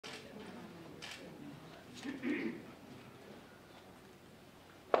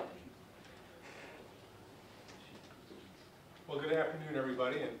afternoon,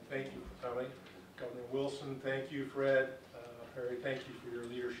 everybody, and thank you for coming. Governor Wilson, thank you. Fred, Perry, thank you for your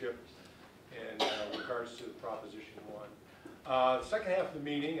leadership in regards to Proposition 1. The second half of the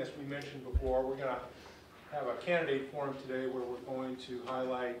meeting, as we mentioned before, we're going to have a candidate forum today where we're going to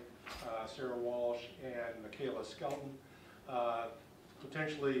highlight Sara Walsh and Michela Skelton,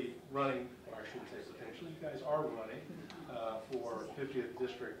 potentially running, or I shouldn't say potentially, you guys are running for 50th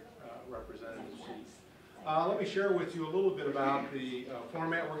District representative seat. Let me share with you a little bit about the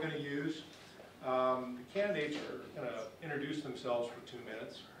format we're going to use. The candidates are going to introduce themselves for 2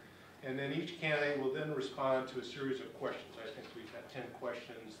 minutes, and then each candidate will then respond to a series of questions. I think we've got 10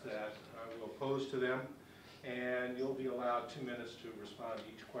 questions that I will pose to them, and you'll be allowed 2 minutes to respond to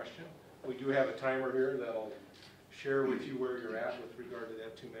each question. We do have a timer here that'll share with you where you're at with regard to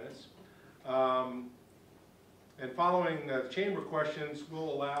that 2 minutes. And following the chamber questions,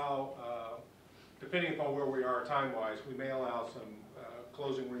 we'll allow, depending upon where we are time-wise, we may allow some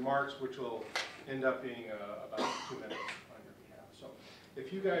closing remarks, which will end up being about 2 minutes on your behalf. So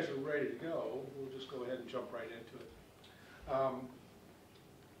if you guys are ready to go, we'll just go ahead and jump right into it.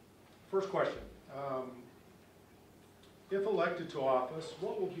 First question. If elected to office,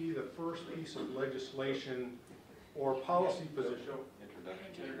 what will be the first piece of legislation or policy position?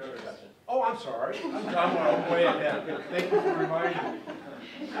 Introduction. Oh, I'm sorry. I'm way ahead. Thank you for reminding me.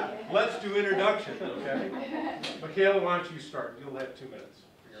 Let's do introduction, okay? Michela, why don't you start? You'll have 2 minutes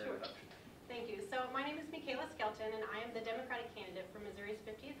for your introduction. Thank you. So my name is Michela Skelton, and I am the Democratic candidate for Missouri's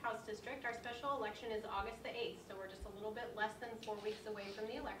 50th House District. Our special election is August the 8th, so we're just a little bit less than 4 weeks away from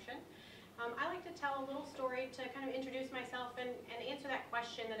the election. I like to tell a little story to kind of introduce myself and answer that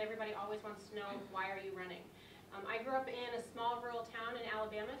question that everybody always wants to know, why are you running? I grew up in a small rural town in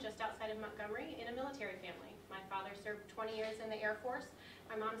Alabama, just outside of Montgomery, in a military family. My father served 20 years in the Air Force.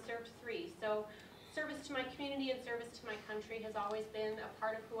 My mom served 3. So service to my community and service to my country has always been a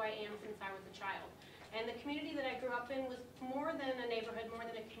part of who I am since I was a child. And the community that I grew up in was more than a neighborhood, more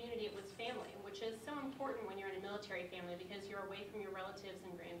than a community, it was family, which is so important when you're in a military family because you're away from your relatives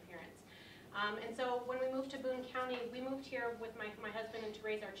and grandparents. And so when we moved to Boone County, we moved here with my husband and to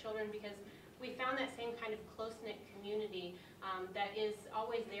raise our children because we found that same kind of close-knit community that is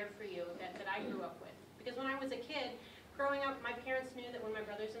always there for you that I grew up with. Because when I was a kid, growing up, my parents knew that when my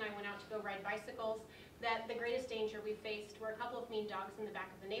brothers and I went out to go ride bicycles, that the greatest danger we faced were a couple of mean dogs in the back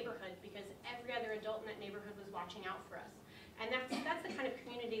of the neighborhood because every other adult in that neighborhood was watching out for us. And that's the kind of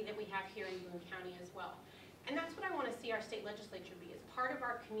community that we have here in Boone County as well. And that's what I want to see our state legislature be, is part of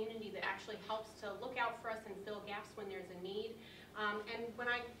our community that actually helps to look out for us and fill gaps when there's a need. And when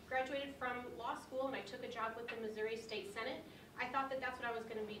I graduated from law school and I took a job with the Missouri State Senate, I thought that that's what I was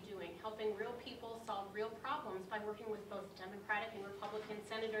going to be doing, helping real people solve real problems by working with both Democratic and Republican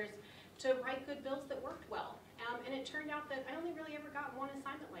senators to write good bills that worked well. And it turned out that I only really ever got one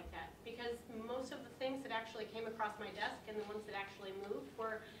assignment like that because most of the things that actually came across my desk and the ones that actually moved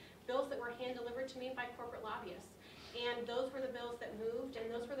were bills that were hand-delivered to me by corporate lobbyists. And those were the bills that moved, and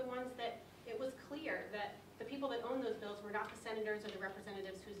those were the ones that it was clear that the people that owned those bills were not the senators or the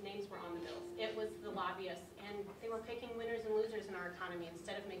representatives whose names were on the bills. It was the lobbyists, and they were picking winners and losers in our economy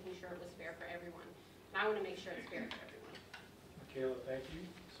instead of making sure it was fair for everyone. And I want to make sure it's fair for everyone. Michela, thank you.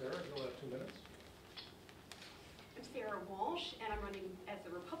 Sara, you'll have 2 minutes. I'm Sara Walsh, and I'm running as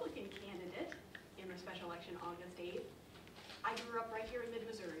the Republican candidate in the special election August 8th. I grew up right here in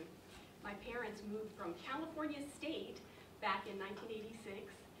mid-Missouri. My parents moved from California State back in 1986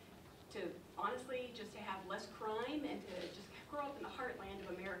 to, honestly, just to have less crime and to just grow up in the heartland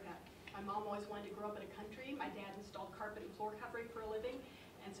of America. My mom always wanted to grow up in a country. My dad installed carpet and floor covering for a living,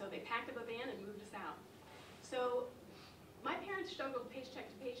 and so they packed up a van and moved us out. So my parents struggled paycheck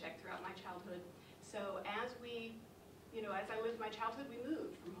to paycheck throughout my childhood. So as I lived my childhood, we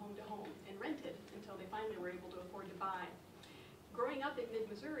moved from home to home and rented until they finally were able to afford to buy. Growing up in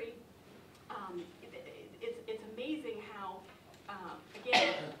mid-Missouri, it's amazing how,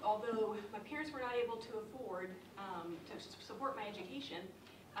 again, although my parents were not able to afford to support my education,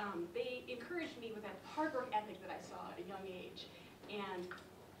 they encouraged me with that hard work ethic that I saw at a young age. And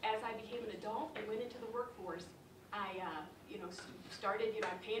as I became an adult and went into the workforce, I started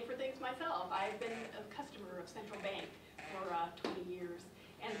paying for things myself. I've been a customer of Central Bank for 20 years,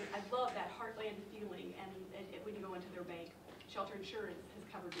 and I love that heartland feeling. And when you go into their bank, Shelter Insurance has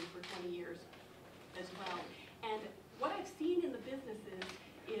covered me for 20 years as well. And what I've seen in the businesses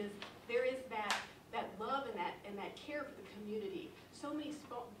is there is that love and that care for the community. So many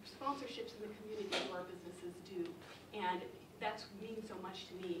sponsorships in the community of our businesses do, and that means so much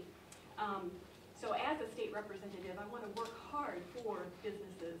to me. So as a state representative, I want to work hard for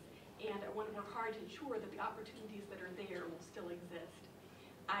businesses and I want to work hard to ensure that the opportunities that are there will still exist.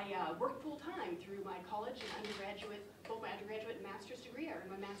 I work full-time through my college and undergraduate, both my undergraduate and master's degree. I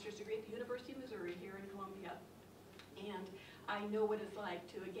earned my master's degree at the University of Missouri here in Columbia. And I know what it's like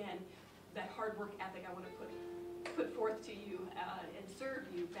to, again, that hard work ethic I want to put forth to you and serve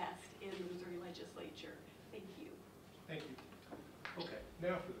you best in the Missouri legislature. Thank you. Thank you. Okay,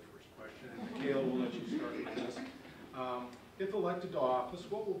 now for the first question. And Michela, we'll let you start with this. If elected to office,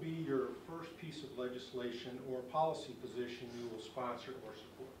 what will be your first piece of legislation or policy position you will sponsor or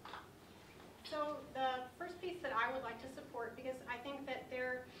support? So the first piece that I would like to support, because I think that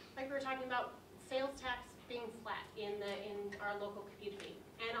like we were talking about, sales tax being flat in our local community.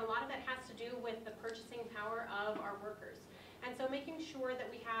 And a lot of that has to do with the purchasing power of our workers. And so making sure that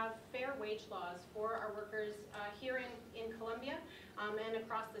we have fair wage laws for our workers here in Columbia and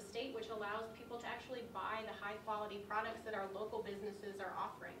across the state, which allows people to actually buy the high quality products that our local businesses are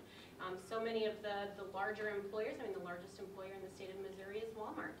offering. So many of the larger employers, I mean the largest employer in the state of Missouri is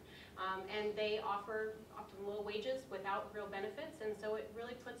Walmart. And they offer often low wages without real benefits, and so it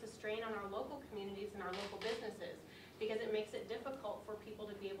really puts a strain on our local communities and our local businesses, because it makes it difficult for people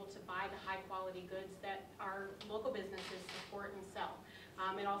to be able to buy the high quality goods that our local businesses support and sell.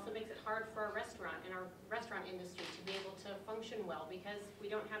 It also makes it hard for our restaurant industry to be able to function well, because we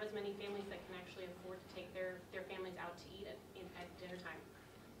don't have as many families that can actually afford to take their families out to eat at dinner time.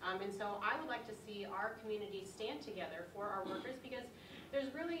 And so I would like to see our community stand together for our workers, because there's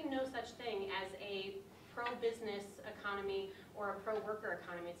really no such thing as a pro-business economy or a pro-worker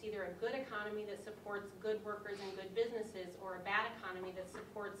economy. It's either a good economy that supports good workers and good businesses, or a bad economy that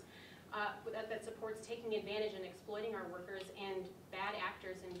supports taking advantage and exploiting our workers and bad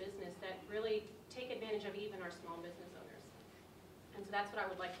actors in business that really take advantage of even our small business owners. And so that's what I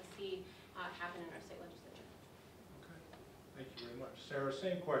would like to see happen in our state legislature. Okay, thank you very much. Sarah,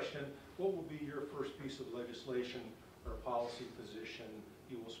 same question. What will be your first piece of legislation or policy position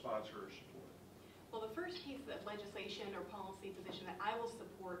you will sponsor or support? Well, the first piece of legislation or policy position that I will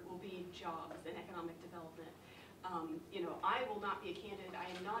support will be jobs and economic development. I will not be a candidate. I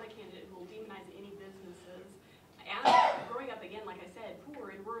am not a candidate who will demonize any businesses. As growing up, again, like I said,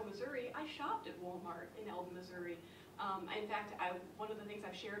 poor in rural Missouri, I shopped at Walmart in Eldon, Missouri. In fact, one of the things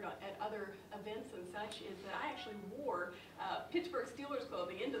I've shared at other events and such is that I actually wore Pittsburgh Steelers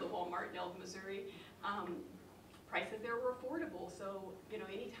clothing into the Walmart in Eldon, Missouri. Prices there were affordable, so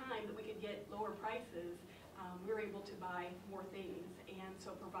any time that we could get lower prices, we were able to buy more things and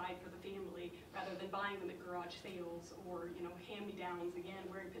so provide for the family rather than buying them at garage sales or hand-me-downs, again,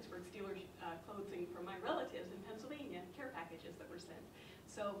 wearing Pittsburgh Steelers clothing from my relatives in Pennsylvania, care packages that were sent.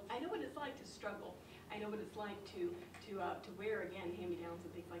 So I know what it's like to struggle. I know what it's like to wear, again, hand-me-downs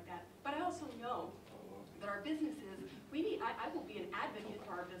and things like that. But I also know that our businesses, I will be an advocate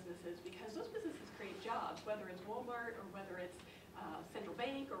for our businesses, because those businesses create jobs, whether it's Walmart or whether it's Central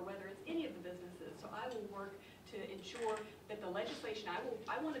Bank or whether it's any of the businesses. So I will work to ensure that the legislation,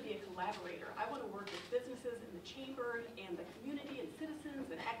 I want to be a collaborator. I want to work with businesses and the chamber and the community and citizens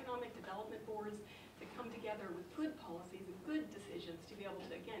and economic development boards to come together with good policies and good decisions to be able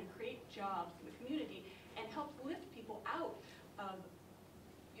to, again, create jobs in the community and help lift people out of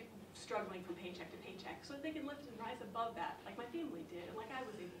struggling from paycheck to paycheck, so that they can lift and rise above that, like my family did and like I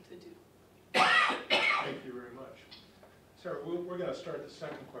was able to do. Thank you very much. Sarah, we're going to start the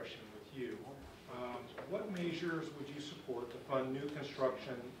second question with you. What measures would you support to fund new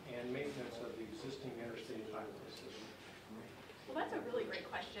construction and maintenance of the existing interstate highways? Well, that's a really great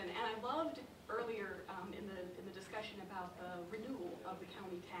question, and I loved earlier in the discussion about the renewal of the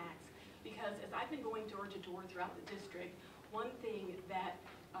county tax, because as I've been going door to door throughout the district, one thing that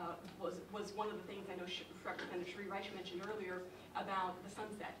was one of the things I know Representative Sheree Reich mentioned earlier about the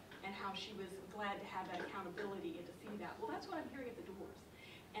sunset and how she was glad to have that accountability and to see that. Well, that's what I'm hearing at the doors.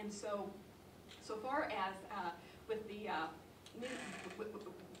 And so far as with the, give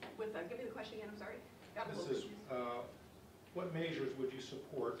me the question again, I'm sorry. This is, what measures would you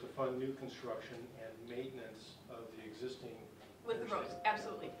support to fund new construction and maintenance of the existing with the roads?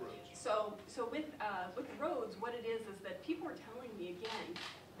 Absolutely. Roads. So with the roads, what it is that people are telling me again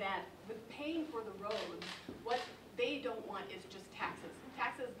that with paying for the roads, what they don't want is just taxes.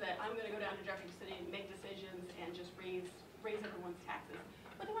 Taxes that I'm going to go down to Jefferson City and make decisions and just raise everyone's taxes.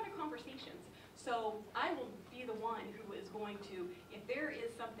 But they want conversations. So I will be the one who is going to, if there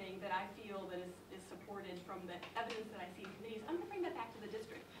is something that I feel that is supported from the evidence that I see in committees, I'm going to bring that back to the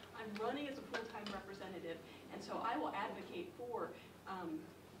district. I'm running as a full-time representative, and so I will advocate for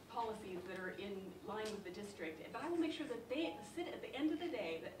policies that are in line with the district. But I will make sure that at the end of the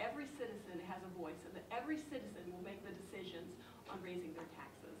day, that every citizen has a voice and that every citizen will make the decisions on raising their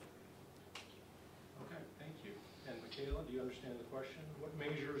taxes. Michela, do you understand the question? What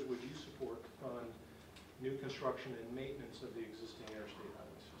measures would you support to fund new construction and maintenance of the existing interstate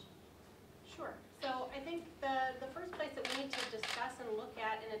highway system? Sure. So I think the first place that we need to discuss and look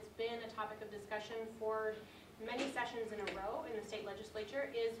at, and it's been a topic of discussion for many sessions in a row in the state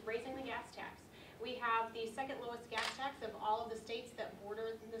legislature, is raising the gas tax. We have the second lowest gas tax of all of the states that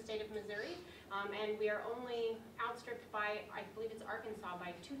border the state of Missouri, and we are only outstripped by, I believe it's Arkansas,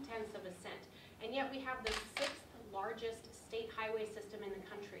 by 0.2 cents. And yet we have the 6th largest state highway system in the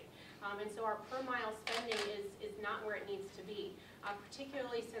country. And so our per mile spending is not where it needs to be,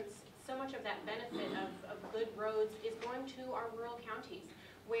 particularly since so much of that benefit of good roads is going to our rural counties,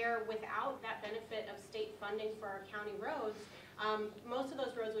 where without that benefit of state funding for our county roads, most of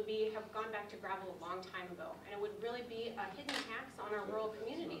those roads would have gone back to gravel a long time ago. And it would really be a hidden tax on our rural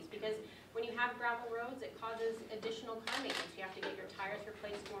communities, because when you have gravel roads, it causes additional car maintenance. You have to get your tires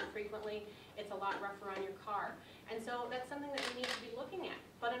replaced more frequently. It's a lot rougher on your car. And so that's something that we need to be looking at.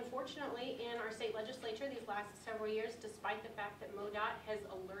 But unfortunately, in our state legislature these last several years, despite the fact that MoDOT has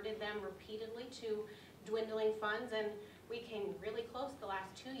alerted them repeatedly to dwindling funds, and we came really close the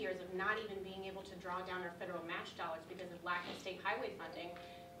last 2 years of not even being able to draw down our federal match dollars because of lack of state highway funding,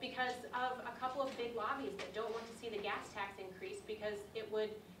 because of a couple of big lobbies that don't want to see the gas tax increase because it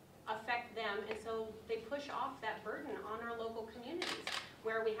would affect them, and so they push off that burden on our local communities,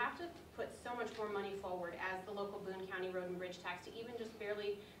 where we have to put so much more money forward as the local Boone County road and bridge tax to even just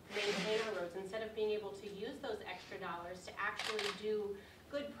barely maintain our roads, instead of being able to use those extra dollars to actually do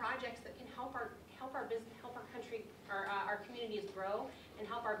good projects that can help our business, help our country, our communities grow, and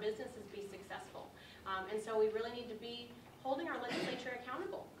help our businesses be successful. And so we really need to be holding our legislature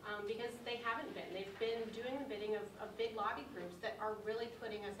accountable, because they haven't been. They've been doing the bidding of big lobby groups that are really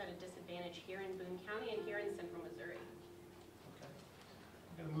putting us at a disadvantage here in Boone County and here in central Missouri. Okay.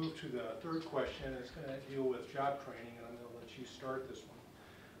 I'm going to move to the third question. It's going to deal with job training, and I'm going to let you start this one.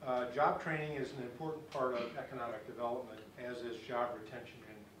 Job training is an important part of economic development, as is job retention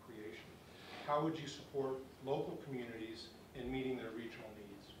and creation. How would you support local communities in meeting their regional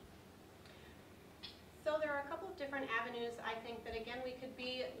needs? So there are a couple of different avenues, I think, that again we could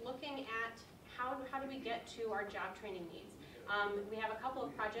be looking at how do we get to our job training needs. We have a couple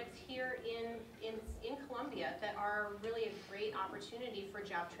of projects here in Columbia that are really a great opportunity for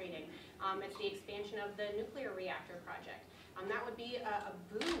job training. It's the expansion of the nuclear reactor project. That would be a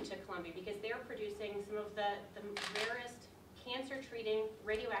boon to Columbia, because they're producing some of the rarest cancer-treating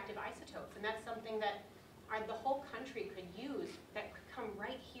radioactive isotopes, and that's something that the whole country could use, that could come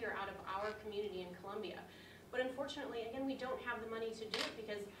right here out of our community in Columbia. But unfortunately, again, we don't have the money to do it,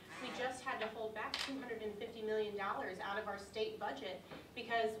 because we just had to hold back $250 million out of our state budget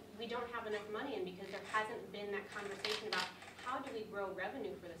because we don't have enough money, and because there hasn't been that conversation about how do we grow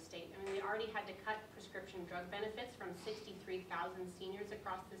revenue for the state. I mean, we already had to cut prescription drug benefits from 63,000 seniors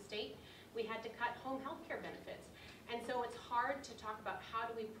across the state. We had to cut home health care benefits. And so it's hard to talk about how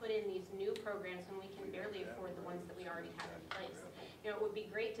do we put in these new programs when we can barely afford the ones that we already have in place. You know, it would be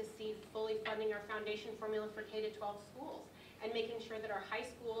great to see fully funding our foundation formula for K-12 schools, and making sure that our high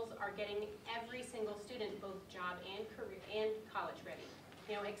schools are getting every single student both job and career and college ready.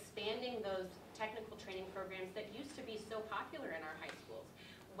 You know, expanding those technical training programs that used to be so popular in our high schools,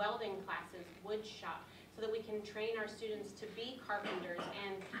 welding classes, wood shop, so that we can train our students to be carpenters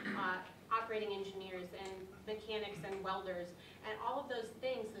and operating engineers and mechanics and welders, and all of those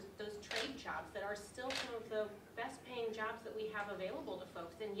things, those trade jobs that are still some of the best paying jobs that we have available to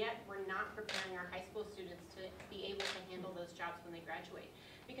folks, and yet we're not preparing our high school students to be able to handle those jobs when they graduate.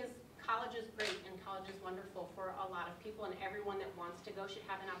 Because college is great and college is wonderful for a lot of people, and everyone that wants to go should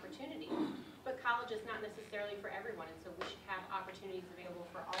have an opportunity. But college is not necessarily for everyone, and so we should have opportunities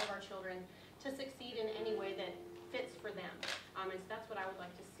available for all of our children to succeed in any way that fits for them. And so that's what I would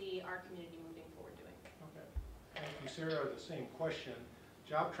like to see our community moving forward doing. Okay. Thank you, Sarah. The same question.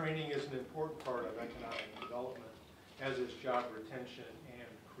 Job training is an important part of economic development, as is job retention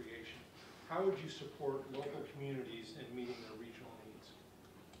and creation. How would you support local communities in meeting their regional needs?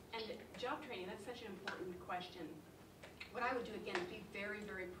 And job training, that's such an important question. What I would do, again, is be very,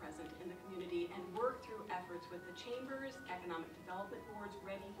 very present in the community and work through efforts with the chambers, economic development boards,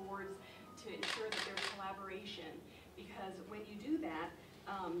 ready boards, to ensure that there's collaboration. Because when you do that,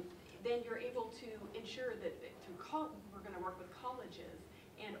 then you're able to ensure that we're going to work with colleges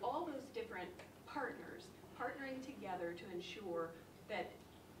and all those different partners partnering together to ensure that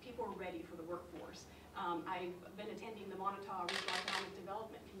people are ready for the workforce. I've been attending the Montauk Regional Economic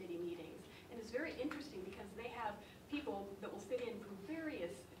Development Committee meetings, and it's very interesting because they have people that will sit in from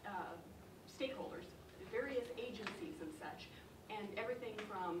various stakeholders, various agencies and such, and everything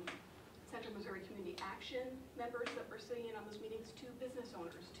from Central Missouri Community Action members that we're sitting in on those meetings, to business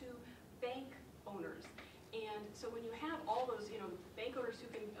owners, to bank owners. And so when you have all those, bank owners who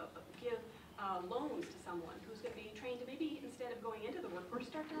can give loans to someone who's going to be trained to maybe, instead of going into the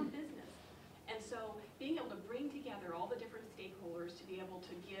workforce, start their own business. And so being able to bring together all the different stakeholders to be able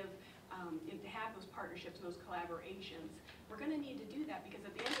to give, to have those partnerships and those collaborations, we're going to need to do that, because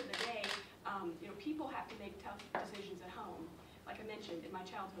at the end of the day, people have to make tough decisions at home. Like I mentioned, in my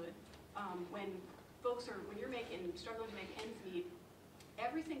childhood, when you're struggling to make ends meet,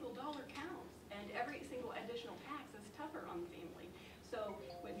 every single dollar counts, and every single additional tax is tougher on the family. So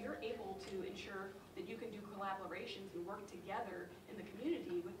when you're able to ensure that you can do collaborations and work together in the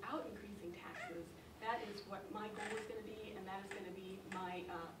community without increasing taxes, that is what my goal is going to be, and that is going to be my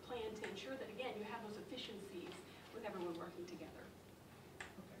plan to ensure that, again, you have those efficiencies with everyone working together.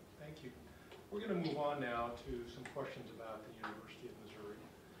 Okay, thank you. We're going to move on now to some questions about the University of Missouri.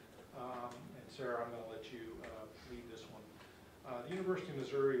 And Sarah, I'm going to let you lead this one. The University of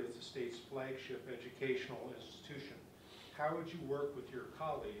Missouri is the state's flagship educational institution. How would you work with your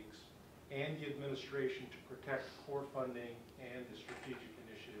colleagues and the administration to protect core funding and the strategic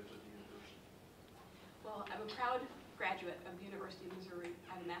initiatives of the university? Well, I'm a proud graduate of the University of Missouri.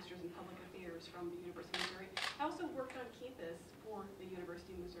 I have a master's in public affairs from the University of Missouri. I also worked on campus for the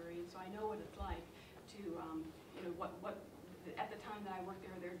University of Missouri, and so I know what it's like to, at the time that I worked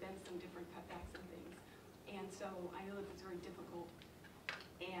there had been some different cutbacks and things. And so I know that it's very difficult.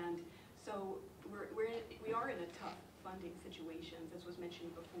 And so we are in a tough funding situation, as was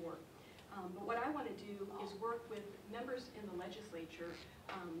mentioned before. But what I want to do is work with members in the legislature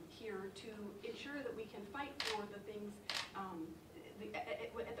here to ensure that we can fight for the things,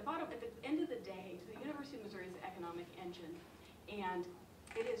 at the end of the day, the University of Missouri is the economic engine, and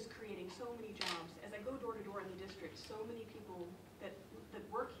it is creating so many jobs. As I go door to door in the district, so many people that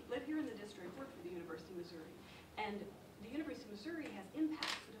live here in the district work for the University of Missouri. And the University of Missouri has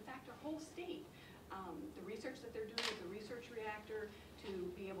impacts that affect our whole state. The research that they're doing with the research reactor to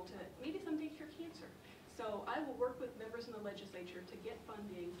be able to maybe someday cure cancer. So I will work with members in the legislature to get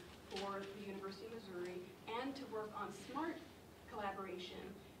funding for the University of Missouri and to work on smart collaboration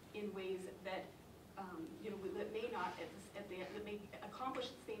in ways that that may not that may accomplish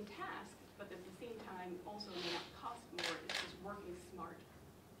the same task, but at the same time also may not cost more. It's just working smart.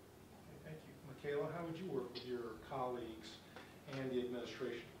 Okay, thank you. Michela, how would you work with your colleagues and the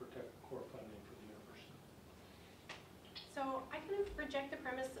administration to protect core funding for the university? So I kind of reject the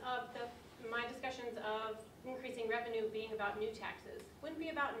premise of my discussions of increasing revenue being about new taxes. It wouldn't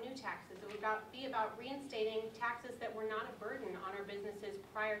be about new taxes. It would be about reinstating taxes that were not a burden on our businesses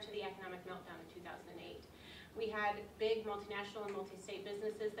prior to the economic meltdown in 2008. We had big multinational and multi-state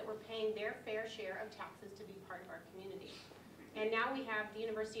businesses that were paying their fair share of taxes to be part of our community. And now we have the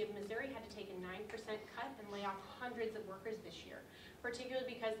University of Missouri had to take a 9% cut and lay off hundreds of workers this year, particularly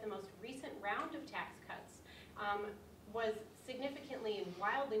because the most recent round of tax cuts was significantly and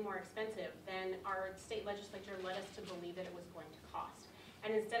wildly more expensive than our state legislature led us to believe that it was going to cost.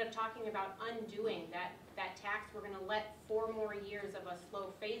 And instead of talking about undoing that tax, we're going to let 4 more years of a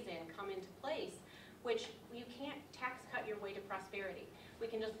slow phase-in come into place, which you can't tax cut your way to prosperity. We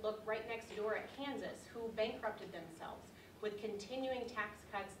can just look right next door at Kansas, who bankrupted themselves with continuing tax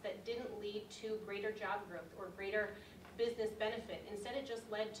cuts that didn't lead to greater job growth or greater business benefit. Instead, it just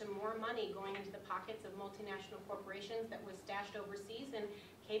led to more money going into the pockets of multinational corporations that was stashed overseas in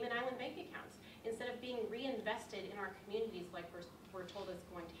Cayman Island bank accounts, instead of being reinvested in our communities like we're told is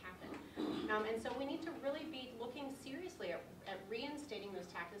going to happen. And so we need to really be looking seriously at reinstating those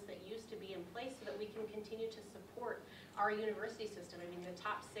taxes that used to be in place so that we can continue to support our university system. I mean, the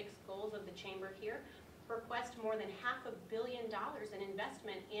top 6 goals of the chamber here request more than $500 million in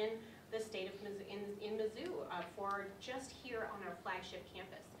investment in the state of Mizzou for just here on our flagship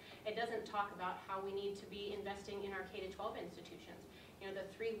campus. It doesn't talk about how we need to be investing in our K-12 institutions. You know, the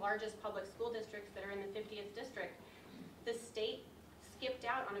 3 largest public school districts that are in the 50th district, the state skipped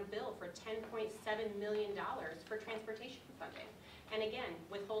out on a bill for $10.7 million for transportation funding. And again,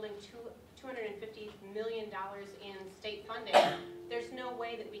 withholding $250 million in state funding, there's no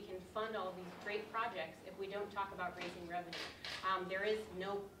way that we can fund all of these great projects if we don't talk about raising revenue. There is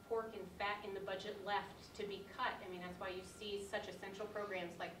no pork and fat in the budget left to be cut. I mean, that's why you see such essential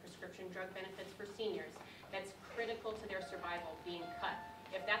programs like prescription drug benefits for seniors. That's critical to their survival being cut.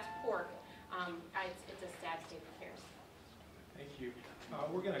 If that's pork, it's a sad state of affairs. Thank you.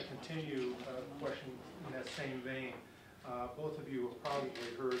 We're going to continue a question in that same vein. Both of you have probably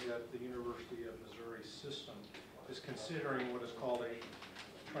heard that the University of Missouri system is considering what is called a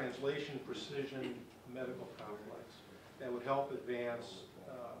translation precision medical complex that would help advance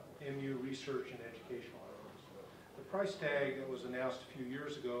MU research and educational efforts. The price tag that was announced a few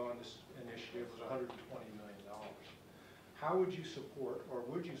years ago on this initiative was $120 million. How would you support, or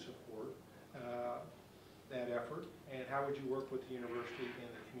would you support, that effort, and how would you work with the university and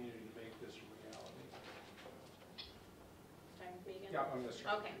the community to make this a reality? Starting with me again? Yeah, I'm going to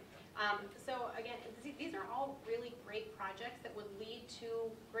start. Okay. So again, these are all really great projects that would lead to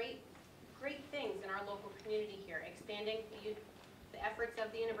great things in our local community here. Expanding the efforts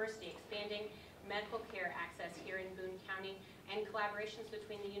of the university, expanding medical care access here in Boone County, and collaborations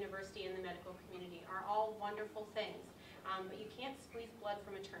between the university and the medical community are all wonderful things. But you can't squeeze blood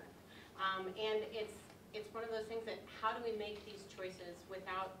from a turnip. And it's one of those things that how do we make these choices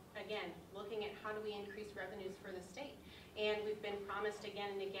without, again, looking at how do we increase revenues for the state? And we've been promised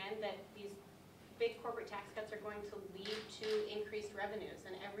again and again that these big corporate tax cuts are going to lead to increased revenues,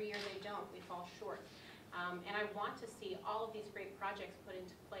 and every year they don't, we fall short. And I want to see all of these great projects put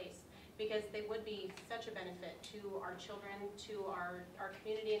into place because they would be such a benefit to our children, to our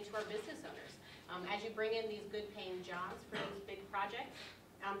community, and to our business owners. As you bring in these good paying jobs for these big projects,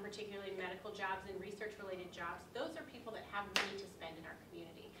 particularly medical jobs and research-related jobs, those are people that have money to spend in our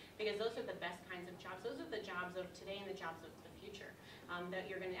community because those are the best kinds of jobs. Those are the jobs of today and the jobs of the future that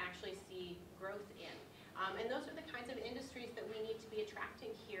you're going to actually see growth in. And those are the kinds of industries that we need to be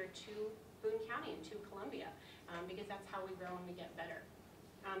attracting here to Boone County and to Columbia because that's how we grow and we get better.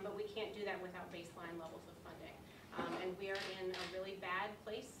 But we can't do that without baseline levels of funding. And we are in a really bad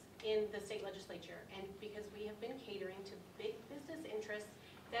place in the state legislature, and because we have been catering to big business interests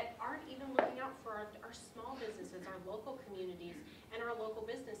that aren't even looking out for our small businesses, our local communities, and our local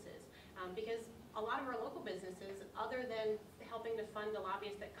businesses. Because a lot of our local businesses, other than helping to fund the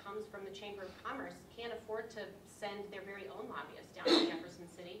lobbyist that comes from the Chamber of Commerce, can't afford to send their very own lobbyist down to Jefferson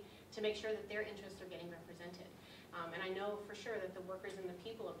City to make sure that their interests are getting represented. And I know for sure that the workers and the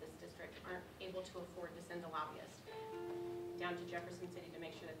people of this district aren't able to afford to send a lobbyist down to Jefferson City to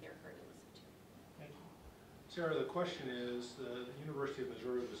make sure that they're heard and listened to. Thank you. Sarah, the question is, the University of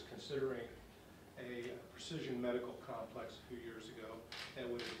Missouri was considering a precision medical complex a few years ago that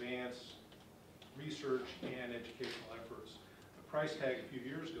would advance research and educational efforts. The price tag a few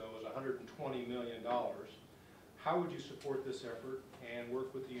years ago was $120 million. How would you support this effort and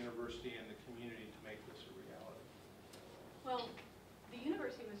work with the university and the community to make this a reality? Well, the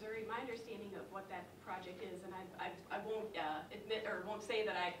University of Missouri, my understanding of what that project is, and I won't admit or won't say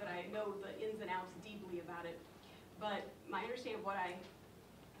that I know the ins and outs deeply about it, but my understanding of what I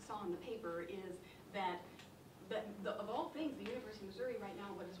saw in the paper is that of all things, the University of Missouri right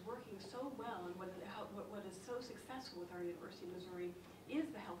now, what is working so well and what is so successful with our University of Missouri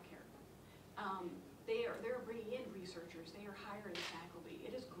is the healthcare. They're bringing in researchers, they are hiring faculty,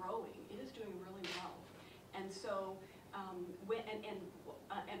 it is growing, it is doing really well, and so.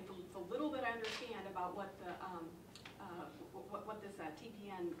 And from the little bit I understand about what the what this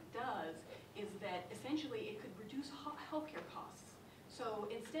TPN does is that essentially it could reduce healthcare costs.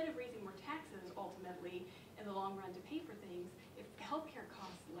 So instead of raising more taxes, ultimately in the long run to pay for things, if healthcare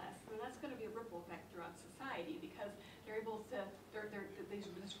costs less, then that's going to be a ripple effect throughout society because they're able to.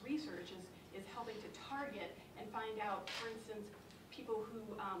 This research is helping to target and find out, for instance, people who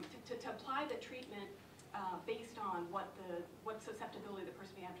to apply the treatment. Based on what susceptibility the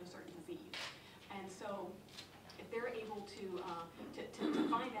person may have to a certain disease, and so if they're able to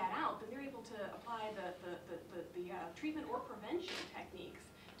find that out, then they're able to apply the treatment or prevention techniques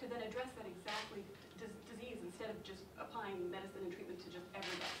to then address that exactly disease instead of just applying medicine and treatment to just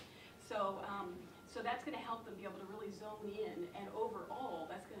everybody. So so that's going to help them be able to really zone in, and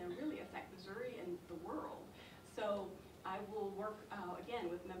overall, that's going to really affect Missouri and the world. So. I will work, again,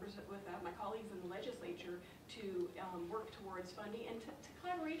 with my colleagues in the legislature to work towards funding and to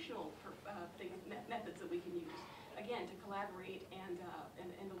collaborational methods that we can use, again, to collaborate and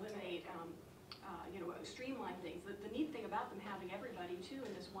eliminate, streamline things. The neat thing about them having everybody, too,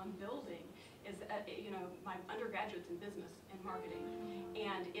 in this one building is, my undergraduate's in business and marketing,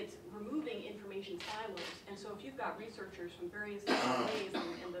 and it's removing information silos. And so if you've got researchers from various ways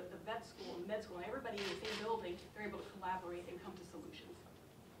in the vet school and med school, and everybody in the same building, they're able to collaborate and come to solutions.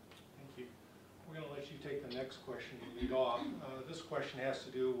 Thank you. We're going to let you take the next question to lead off. This question has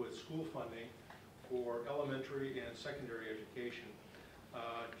to do with school funding for elementary and secondary education.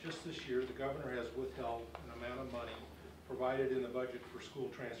 Just this year, the governor has withheld an amount of money provided in the budget for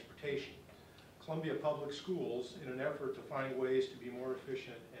school transportation. Columbia Public Schools, in an effort to find ways to be more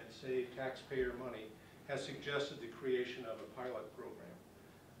efficient and save taxpayer money, has suggested the creation of a pilot program.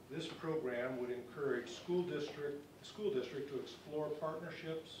 This program would encourage school district to explore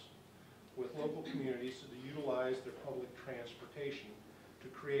partnerships with local communities to utilize their public transportation to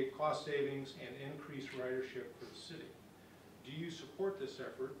create cost savings and increase ridership for the city. Do you support this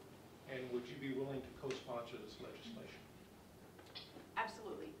effort, and would you be willing to co-sponsor this legislation?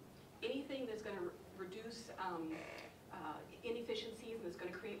 Absolutely. Anything that's going to reduce inefficiencies and that's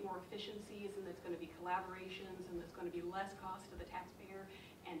going to create more efficiencies and that's going to be collaborations and that's going to be less cost to the taxpayer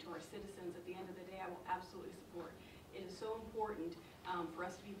and to our citizens at the end of the day, I will absolutely support. It is so important for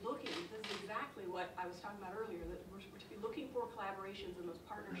us to be looking, this is exactly what I was talking about earlier, that we're to be looking for collaborations and those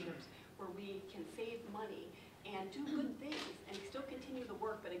partnerships where we can save money and do good things and still continue the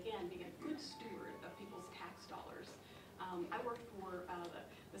work, but again, being a good steward of people's tax dollars. I worked for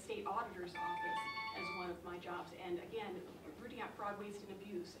the state auditor's office as one of my jobs, and again, rooting out fraud, waste, and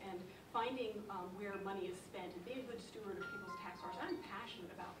abuse, and finding where money is spent, and being a good steward of people's tax dollars. I'm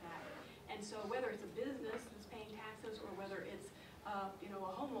passionate about that. And so whether it's a business that's paying taxes or whether it's a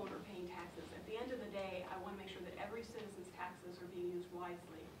homeowner paying taxes, at the end of the day, I want to make sure that every citizen's taxes are being used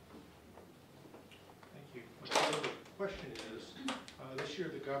wisely. Thank you. So the question is, this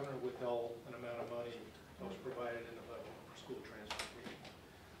year the governor withheld an amount of money that was provided in the budget for school transportation.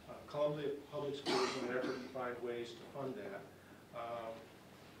 Columbia Public Schools, in an effort to find ways to fund that,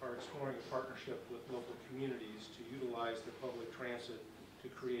 are exploring a partnership with local communities to utilize their public transit to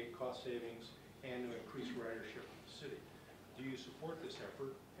create cost savings and to increase ridership in the city. Do you support this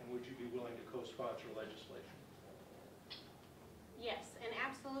effort, and would you be willing to co-sponsor legislation? Yes, and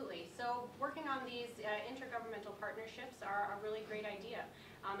absolutely. So working on these intergovernmental partnerships are a really great idea.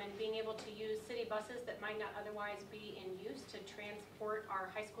 And being able to use city buses that might not otherwise be in use to transport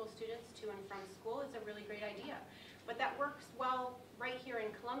our high school students to and from school is a really great idea. But that works well right here in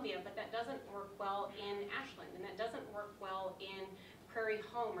Columbia, but that doesn't work well in Ashland, and that doesn't work well in Prairie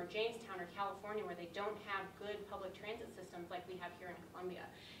Home or Jamestown or California, where they don't have good public transit systems like we have here in Columbia.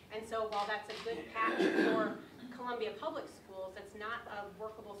 And so while that's a good patch for Columbia Public Schools, it's not a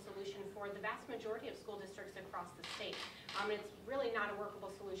workable solution for the vast majority of school districts across the state. It's really not a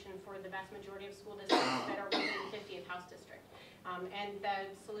workable solution for the vast majority of school districts that are within the 50th House District. And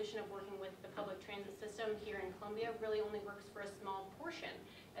the solution of working with the public transit system here in Columbia really only works for a small portion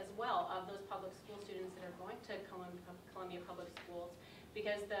as well of those public school students that are going to Columbia Public Schools,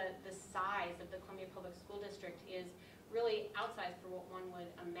 because the size of the Columbia Public School District is really outsized for what one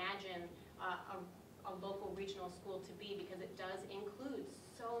would imagine a local regional school to be, because it does include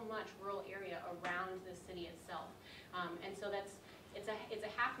so much rural area around the city itself. And so it's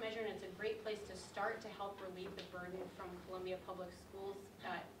a half measure, and it's a great place to start to help relieve the burden from Columbia Public Schools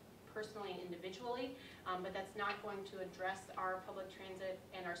personally and individually, but that's not going to address our public transit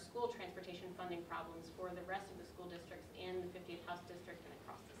and our school transportation funding problems for the rest of the school districts in the 50th House District and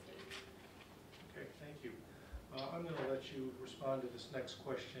across the state. Okay, thank you. I'm going to let you respond to this next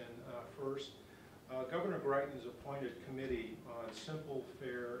question first. Governor Greitens' appointed committee on simple,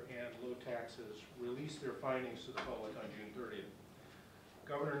 fair, and low taxes released their findings to the public on June 30th.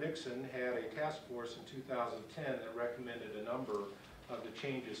 Governor Nixon had a task force in 2010 that recommended a number of the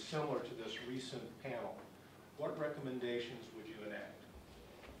changes similar to this recent panel. What recommendations would you enact?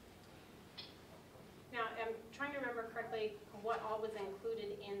 Now, I'm trying to remember correctly what all was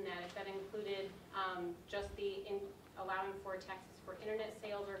included in that. If that included just allowing for taxes for internet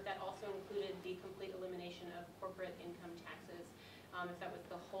sales, or if that also included the complete elimination of corporate income taxes, if that was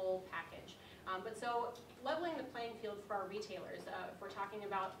the whole package. But so leveling the playing field for our retailers, if we're talking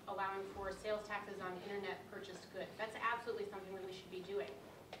about allowing for sales taxes on internet purchased goods, that's absolutely something that we should be doing,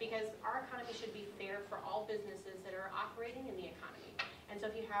 because our economy should be fair for all businesses that are operating in the economy. And so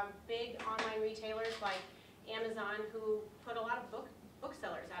if you have big online retailers like Amazon, who put a lot of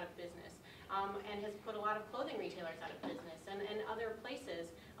booksellers out of business, and has put a lot of clothing retailers out of business, and other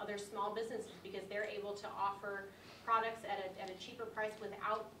places, other small businesses, because they're able to offer products at a cheaper price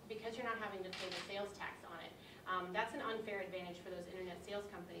because you're not having to pay the sales tax on it. That's an unfair advantage for those internet sales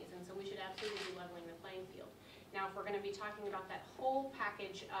companies, and so we should absolutely be leveling the playing field. Now, if we're going to be talking about that whole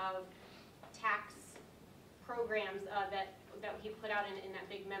package of tax programs that he put out in that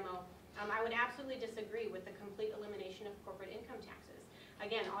big memo, I would absolutely disagree with the complete elimination of corporate income taxes.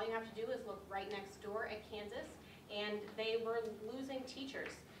 Again, all you have to do is look right next door at Kansas, and they were losing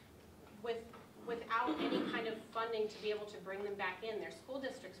teachers without any kind of funding to be able to bring them back in. Their school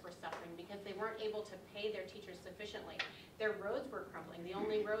districts were suffering because they weren't able to pay their teachers sufficiently. Their roads were crumbling. The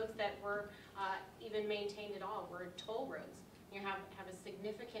only roads that were even maintained at all were toll roads. You have a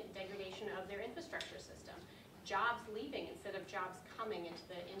significant degradation of their infrastructure system. Jobs leaving instead of jobs coming into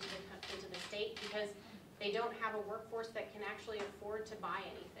the state because they don't have a workforce that can actually afford to buy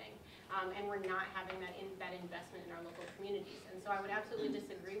anything. And we're not having that investment in our local communities. And so I would absolutely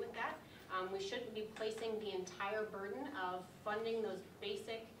disagree with that. We shouldn't be placing the entire burden of funding those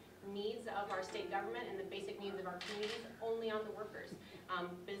basic needs of our state government and the basic needs of our communities only on the workers.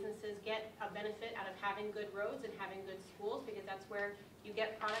 Businesses get a benefit out of having good roads and having good schools because that's where you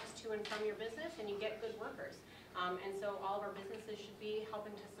get products to and from your business and you get good workers. And so all of our businesses should be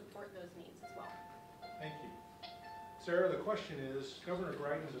helping to support those needs as well. Thank you. Sarah, the question is, Governor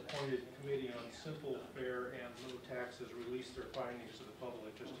Greitens appointed Committee on Simple, Fair, and Low Taxes released their findings to the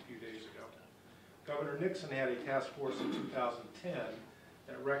public just a few days ago. Governor Nixon had a task force in 2010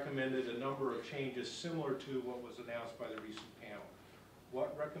 that recommended a number of changes similar to what was announced by the recent panel.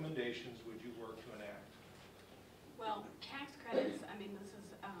 What recommendations would you work to enact? Well, tax credits, I mean, this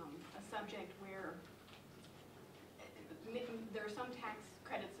is a subject where there are some tax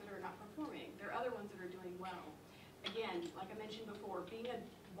credits that are not performing. There are other ones that are doing well. Again, like I mentioned before, being a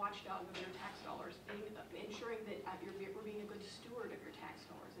watchdog of your tax dollars, ensuring that we're being a good steward of your tax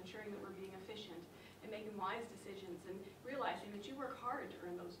dollars, ensuring that we're being efficient and making wise decisions and realizing that you work hard to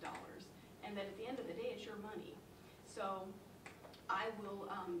earn those dollars and that at the end of the day, it's your money. So I will,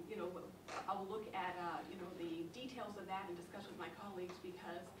 I will look at, the details of that and discuss with my colleagues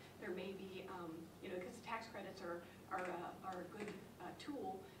because there may be, because tax credits are a good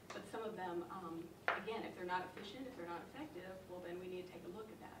tool, but some of them, again, if they're not efficient, if they're not effective, well, then we need to take a look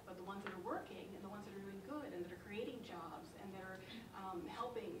at that. But the ones that are working and the ones that are doing good and that are creating jobs and that are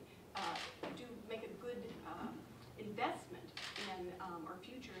helping make a good investment in our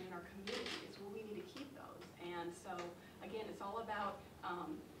future and in our communities, well, we need to keep those. And so, again, it's all about,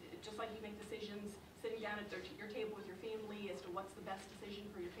 just like you make decisions sitting down at your table with your family as to what's the best decision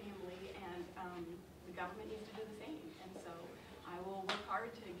for your family, and the government needs to do the same. And so I will work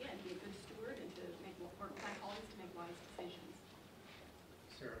hard to, again, be a good steward and to work with my colleagues to make wise decisions.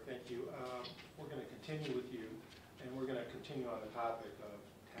 Sarah, thank you. We're going to continue with you, and we're going to continue on the topic of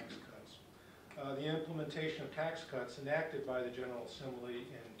tax cuts. The implementation of tax cuts enacted by the General Assembly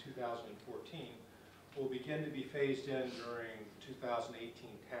in 2014 will begin to be phased in during 2018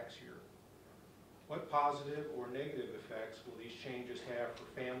 tax year. What positive or negative effects will these changes have for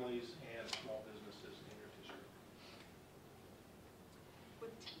families and small businesses in your district?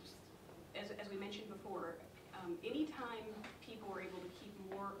 As we mentioned before, anytime people are able to keep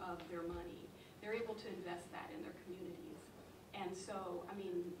more of their money, they're able to invest that in their communities. And so, I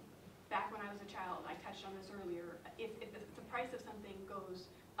mean, back when I was a child, I touched on this earlier, if the price of something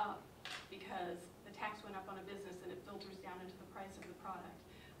goes up because the tax went up on a business and it filters down into the price of the product,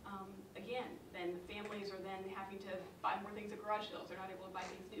 again, then families are then having to buy more things at garage sales. They're not able to buy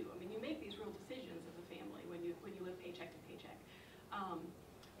things new. I mean, you make these real decisions as a family when you live paycheck to paycheck.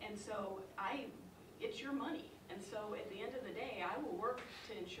 And so it's your money. And so at the end of the day, I will work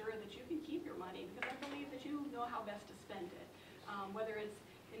to ensure that you can keep your money because I believe that you know how best to spend it. Whether it's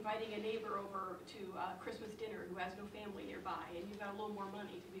inviting a neighbor over to Christmas dinner who has no family nearby and you've got a little more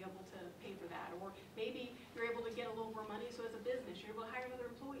money to be able to pay for that. Or maybe you're able to get a little more money so as a business you're able to hire another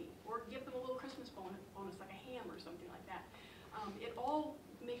employee or give them a little Christmas bonus like a ham or something like that. It all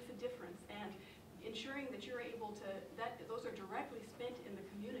makes a difference, and ensuring that you're able to, those are directly spent in the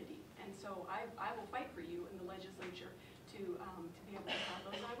community. And so I will fight for you in the legislature to be able to have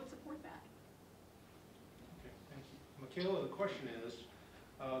those, and I would support that. Okay, thank you. Michela, the question is,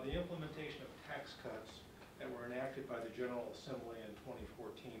 the implementation of tax cuts that were enacted by the General Assembly in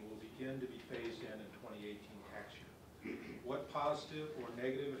 2014 will begin to be phased in 2018 tax year. What positive or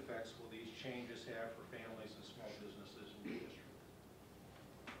negative effects will these changes have for families and small businesses in your district?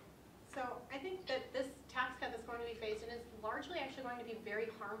 So I think that this tax cut that's going to be phased in is largely actually going to be very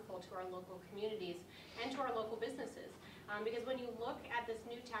harmful to our local communities and to our local businesses. Because when you look at this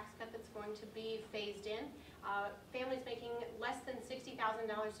new tax cut that's going to be phased in, families making less than $60,000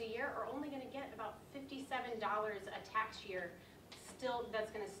 a year are only going to get about $57 a tax year still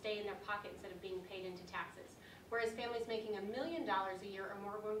that's going to stay in their pocket instead of being paid into taxes. Whereas families making $1 million a year or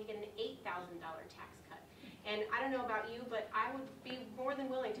more are going to get an $8,000 tax cut. And I don't know about you, but I would be more than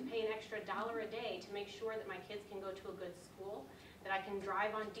willing to pay an extra $1 a day to make sure that my kids can go to a good school, that I can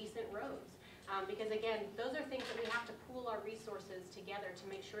drive on decent roads. Because again, those are things that we have to pool our resources together to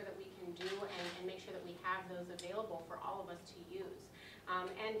make sure that we can do and make sure that we have those available for all of us to use.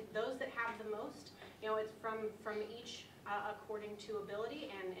 And those that have the most, it's from each according to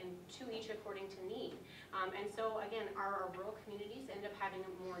ability and to each according to need. And so again, our rural communities end up having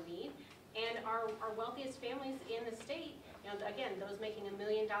more need. And our wealthiest families in the state, again, those making $1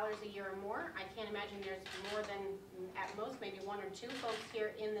 million a year or more, I can't imagine there's more than, at most, maybe 1 or 2 folks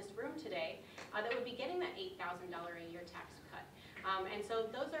here in this room today that would be getting that $8,000 a year tax cut. And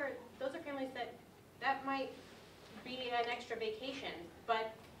so those are families that might be an extra vacation,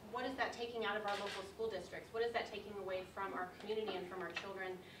 but what does that take taking out of our local school districts? What is that taking away from our community and from our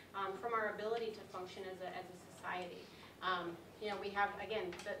children, from our ability to function as a society? You know, we have,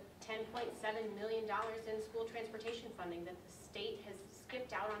 again, the $10.7 million in school transportation funding that the state has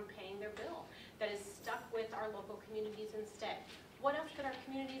skipped out on paying their bill, that is stuck with our local communities instead. What else could our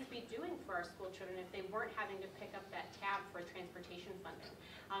communities be doing for our school children if they weren't having to pick up that tab for transportation funding?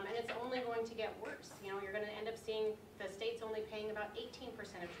 And it's only going to get worse. You know, you're going to end up seeing the state's only paying about 18%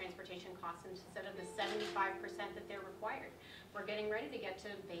 of transportation costs instead of the 75% that they're required. We're getting ready to get to,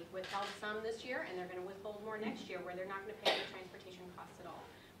 they've withheld some this year, and they're going to withhold more next year, where they're not going to pay any transportation costs at all,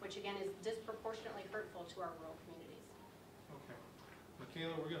 which again is disproportionately hurtful to our rural communities. Okay.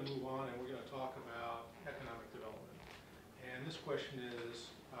 Michela, we're going to move on and we're going to talk about economic development. And this question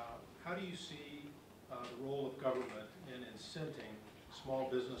is, how do you see the role of government in incenting small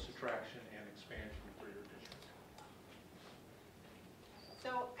business attraction and expansion for your district?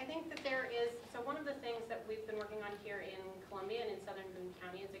 So I think that there is, so one of the things that we've been working on here in Columbia and in southern Boone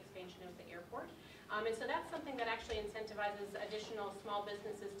County is expansion of the airport. And so that's something that actually incentivizes additional small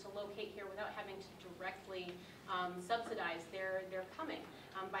businesses to locate here without having to directly subsidize their coming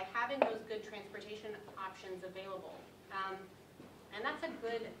by having those good transportation options available. And that's a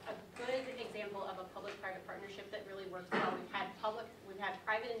good example of a public-private partnership that really works well. We've had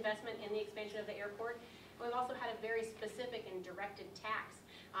private investment in the expansion of the airport. We've also had a very specific and directed tax.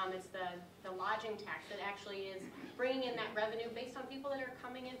 It's the lodging tax that actually is bringing in that revenue based on people that are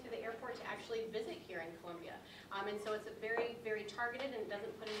coming into the airport to actually visit here in Columbia. And so it's a very, very targeted and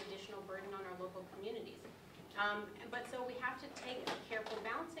doesn't put an additional burden on our local communities. But so we have to take a careful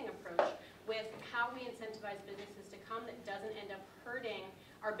balancing approach with how we incentivize businesses to come that doesn't end up hurting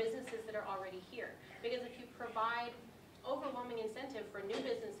our businesses that are already here. Because if you provide overwhelming incentive for new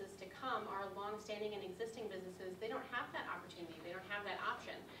businesses to come, our long-standing and existing businesses, they don't have that opportunity, they don't have that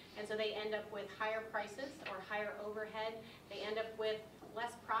option. And so they end up with higher prices or higher overhead. They end up with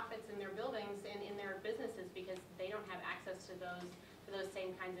less profits in their buildings and in their businesses because they don't have access to those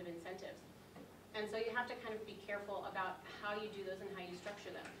same kinds of incentives. And so you have to kind of be careful about how you do those and how you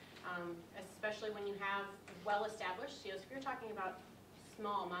structure them, especially when you have well-established, so if you're talking about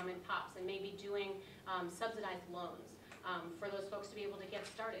small mom and pops and maybe doing subsidized loans for those folks to be able to get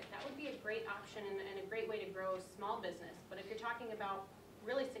started. That would be a great option and a great way to grow small business. But if you're talking about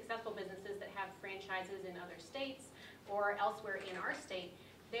really successful businesses that have franchises in other states or elsewhere in our state,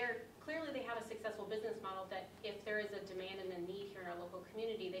 clearly they have a successful business model that if there is a demand and a need here in our local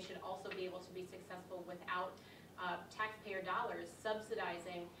community, they should also be able to be successful without taxpayer dollars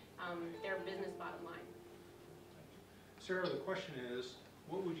subsidizing their business bottom line. Sara, the question is,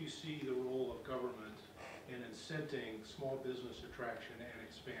 what would you see the role of government in incenting small business attraction and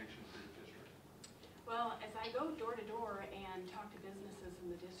expansion for your district? Well, as I go door to door and talk to businesses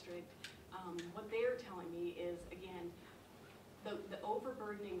in the district, what they're telling me is, again, the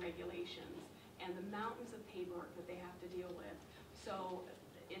overburdening regulations and the mountains of paperwork that they have to deal with. So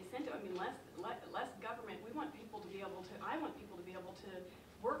incentive, I mean, less government. We want people to be able to, I want people to be able to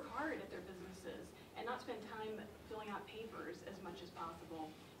work hard at their businesses and not spend time filling out papers as much as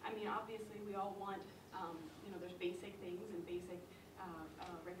possible. I mean, obviously we all want, you know, there's basic things and basic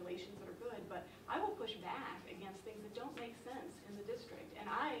regulations that are good, but I will push back against things that don't make sense in the district. And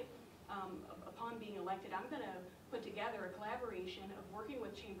upon being elected, I'm going to put together a collaboration of working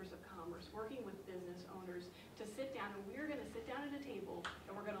with chambers of commerce, working with business owners to sit down, and we're going to sit down at a table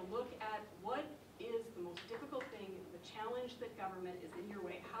and we're going to look at what is the most difficult thing, the challenge that government is in your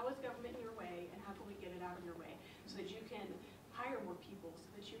way. How is government in your way, and how can we get it out of your way so that you can hire more people, so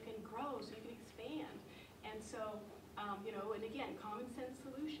that you can grow, so you can expand. And so, you know, and again, common sense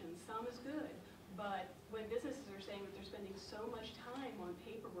solutions, some is good, but when businesses are saying that they're spending so much time on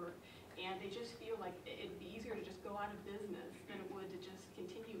paperwork and they just feel like it'd be easier to just go out of business than it would to just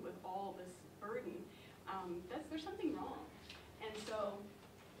continue with all this burden, there's something wrong. And so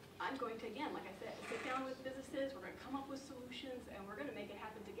I'm going to, again, like I said, sit down with businesses, we're going to come up with solutions, and we're going to make it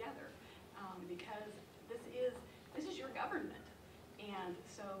happen together because this is your government. And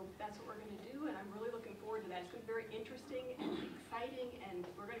so that's what we're going to do, and I'm really looking forward to that. It's going to be very interesting and exciting, and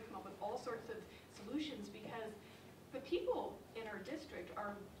we're going to come up with all sorts of solutions because the people in our district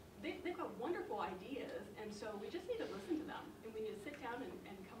they've got wonderful ideas, and so we just need to listen to them, and we need to sit down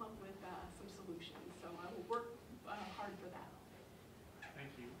and come up with some solutions. So I will work hard for that.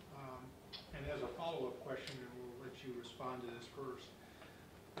 Thank you. And as a follow-up question, and we'll let you respond to this first,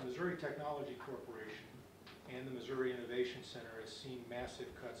 the Missouri Technology Corporation and the Missouri Innovation Center has seen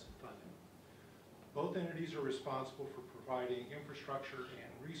massive cuts in funding. Both entities are responsible for providing infrastructure and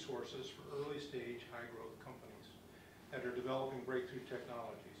resources for early-stage, high-growth companies that are developing breakthrough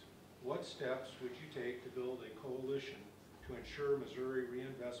technologies. What steps would you take to build a coalition to ensure Missouri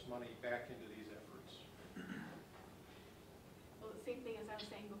reinvests money back into these efforts? Well, the same thing as I was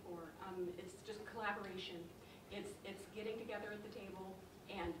saying before. It's just collaboration. It's getting together at the table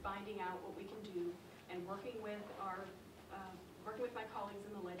and finding out what we can do, and working with my colleagues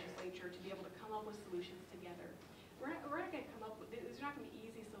in the legislature to be able to come up with solutions together. We're not going to come up with, these are not going to be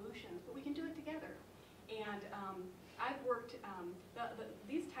easy solutions, but we can do it together. And I've worked,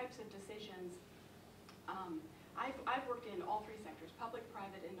 these types of decisions, I've worked in all three sectors, public,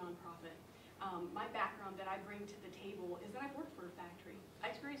 private, and nonprofit. My background that I bring to the table is that I've worked for a factory. I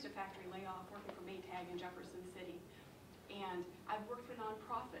experienced a factory layoff working for Maytag in Jefferson City. And I've worked for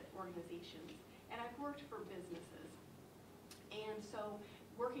nonprofit organizations, and I've worked for businesses. And so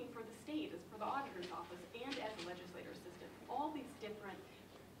working for the state, as for the auditor's office, and as a legislator assistant, all these different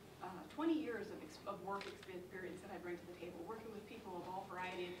 20 years of work experience that I bring to the table, working with people of all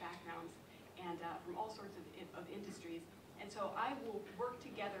variety of backgrounds and from all sorts of industries. And so I will work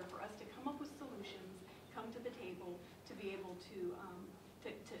together for us to come up with solutions, come to the table to be able to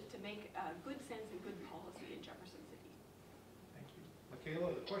make good sense and good policy in Jefferson City. Thank you.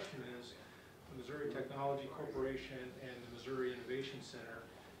 Michela, the question is, the Missouri Technology Corporation and the Missouri Innovation Center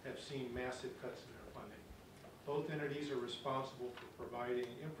have seen massive cuts in their funding. Both entities are responsible for providing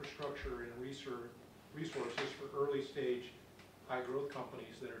infrastructure and resources for early-stage, high-growth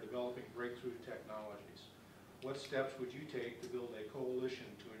companies that are developing breakthrough technologies. What steps would you take to build a coalition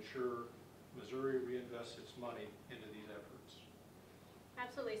to ensure Missouri reinvests its money into these efforts?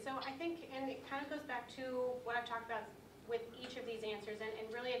 Absolutely. So I think, and it kind of goes back to what I've talked about with each of these answers, and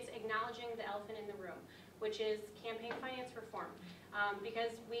really it's acknowledging the elephant in the room, which is campaign finance reform.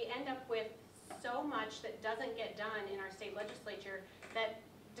 Because we end up with so much that doesn't get done in our state legislature that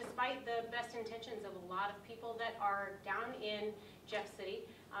despite the best intentions of a lot of people that are down in Jeff City,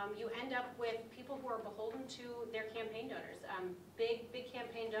 you end up with people who are beholden to their campaign donors. Big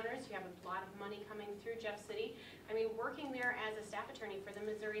campaign donors, you have a lot of money coming through Jeff City. I mean, working there as a staff attorney for the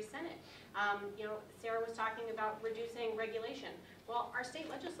Missouri Senate. You know, Sara was talking about reducing regulation. Well, our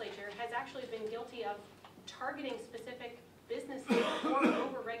state legislature has actually been guilty of targeting specific businesses for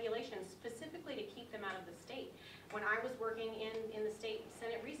over-regulation, specifically to keep them out of the state. When I was working in the state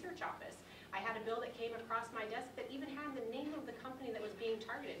Senate research office, I had a bill that came across my desk that even had the name of the company that was being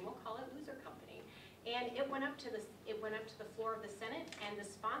targeted, and we'll call it Loser Company. And it went up to the floor of the Senate, and the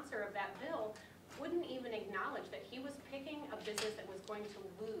sponsor of that bill wouldn't even acknowledge that he was picking a business that was going to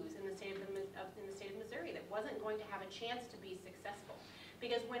lose in the state of Missouri, that wasn't going to have a chance to be successful.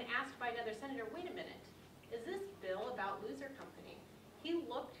 Because when asked by another senator, wait a minute, is this bill about Loser Company? He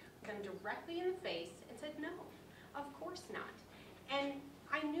looked them directly in the face and said, no, of course not. And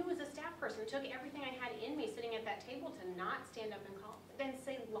I knew as a staff person, it took everything I had in me sitting at that table to not stand up and then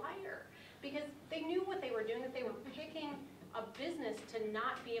say liar. Because they knew what they were doing, that they were picking a business to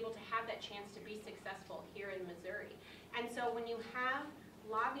not be able to have that chance to be successful here in Missouri. And so when you have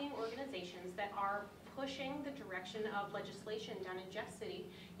lobbying organizations that are pushing the direction of legislation down in Jeff City,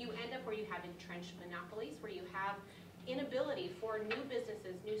 you end up where you have entrenched monopolies, where you have inability for new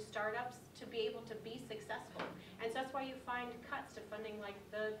businesses, new startups to be able to be successful. And so that's why you find cuts to funding like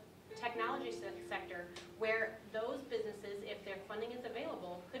the technology sector, where those businesses, if their funding is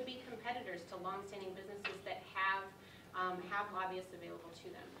available, could be competitors to longstanding businesses that have lobbyists available to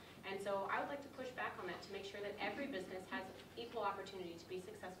them. And so I would like to push back on that to make sure that every business has equal opportunity to be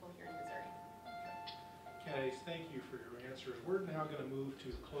successful here in Missouri. Candidates, thank you for your answers. We're now going to move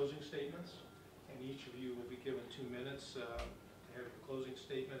to closing statements, and each of you will be given 2 minutes to have your closing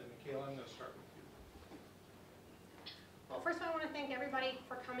statement. And Michela, I'm going to start with you. Well, first of all, I want to thank everybody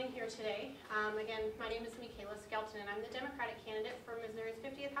for coming here today. Again, my name is Michela Skelton, and I'm the Democratic candidate for Missouri's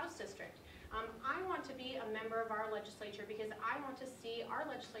 50th House District. I want to be a member of our legislature because I want to see our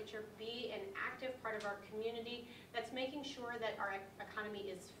legislature be an active part of our community that's making sure that our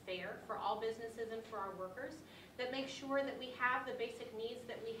economy is fair for all businesses and for our workers, that makes sure that we have the basic needs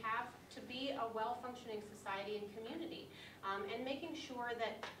that we have to be a well-functioning society and community, and making sure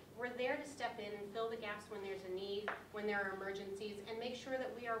that we're there to step in and fill the gaps when there's a need, when there are emergencies, and make sure that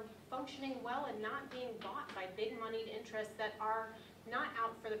we are functioning well and not being bought by big moneyed interests that are not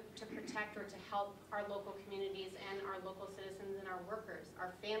out to protect or to help our local communities and our local citizens and our workers,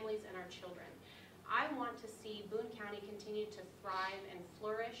 our families and our children. I want to see Boone County continue to thrive and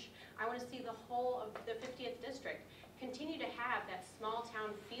flourish. I want to see the whole of the 50th district continue to have that small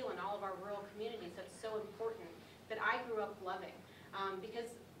town feel in all of our rural communities that's so important, that I grew up loving. Because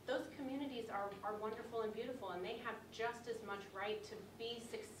those communities are wonderful and beautiful, and they have just as much right to be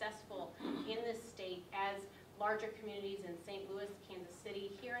successful in this state as larger communities in St. Louis, Kansas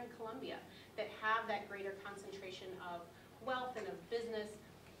City, here in Columbia, that have that greater concentration of wealth and of business.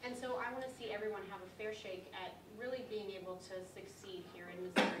 And so I want to see everyone have a fair shake at really being able to succeed here in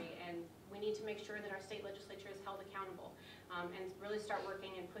Missouri. And we need to make sure that our state legislature is held accountable and really start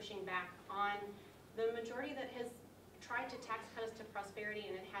working and pushing back on the majority that has tried to tax cut us to prosperity,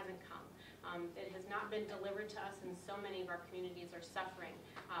 and it hasn't come. It has not been delivered to us, and so many of our communities are suffering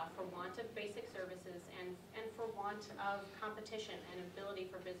for want of basic services and for want of competition and ability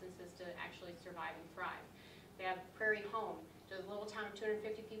for businesses to actually survive and thrive. They have Prairie Home, a little town of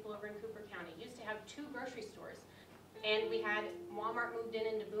 250 people over in Cooper County. Used to have 2 grocery stores, and we had Walmart moved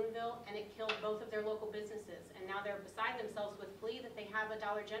into Boonville, and it killed both of their local businesses. And now they're beside themselves with glee that they have a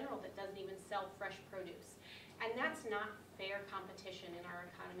Dollar General that doesn't even sell fresh produce. And that's not fair competition in our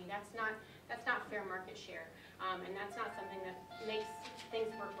economy. That's not fair market share, and that's not something that makes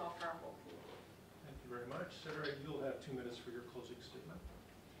things work well for our whole community. Thank you very much. Sara, you'll have 2 minutes for your closing statement.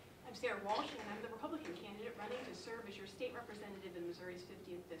 I'm Sara Walsh, and I'm the Republican candidate running to serve as your state representative in Missouri's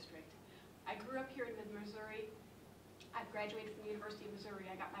 50th district. I grew up here in mid-Missouri. I've graduated from the University of Missouri.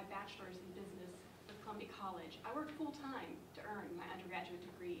 I got my bachelor's in business with Columbia College. I worked full-time to earn my undergraduate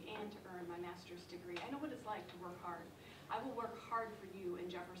degree and to earn my master's degree. I know what it's like to work hard. I will work hard for you in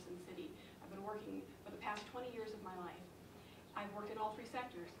Jefferson City. I've been working for the past 20 years of my life. I've worked in all 3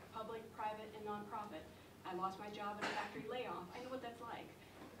 sectors, public, private, and nonprofit. I lost my job in a factory layoff. I know what that's like.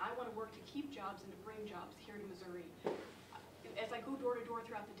 I want to work to keep jobs and to bring jobs here to Missouri. As I go door to door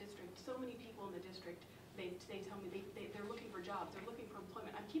throughout the district, so many people in the district, they tell me they're looking for jobs, they're looking for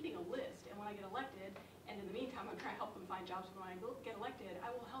employment. I'm keeping a list, and when I get elected, and in the meantime I'm trying to help them find jobs, when I get elected,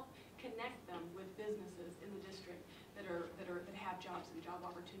 I will help connect them with businesses in the district that have jobs and job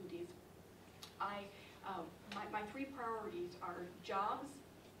opportunities. My 3 priorities are jobs,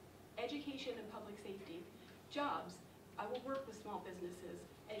 education, and public safety. Jobs, I will work with small businesses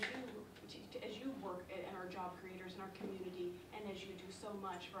as you work and are job creators in our community, and as you do so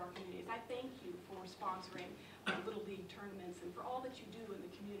much for our communities. I thank you for sponsoring Little League tournaments and for all that you do in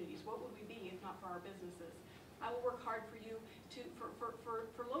the communities. What would we be if not for our businesses? I will work hard for you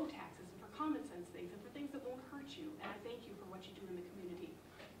for low taxes and for common sense things and for things that won't hurt you, and I thank you for what you do in the community.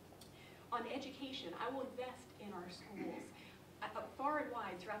 On education, I will invest in our schools. Far and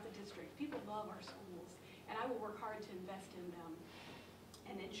wide throughout the district, people love our schools, and I will work hard to invest in them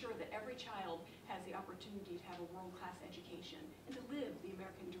and ensure that every child has the opportunity to have a world-class education and to live the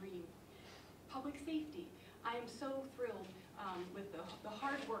American dream. Public safety. I am so thrilled with the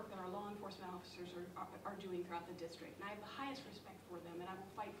hard work that our law enforcement officers are doing throughout the district, and I have the highest respect for them, and I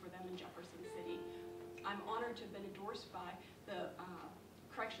will fight for them in Jefferson City. I'm honored to have been endorsed by the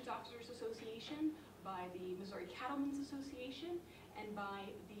Corrections Officers Association, by the Missouri Cattlemen's Association, and by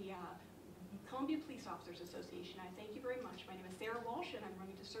the Columbia Police Officers Association. I thank you very much. My name is Sara Walsh, and I'm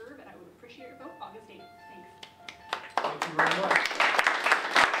running to serve, and I would appreciate your vote August 8th. Thanks. Thank you very much.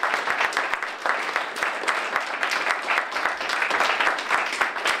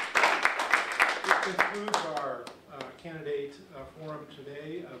 This concludes our candidate forum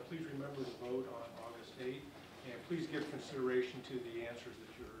today. Please remember to vote on August 8th, and please give consideration to the answers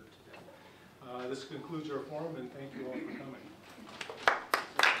that you heard today. This concludes our forum, and thank you all for coming.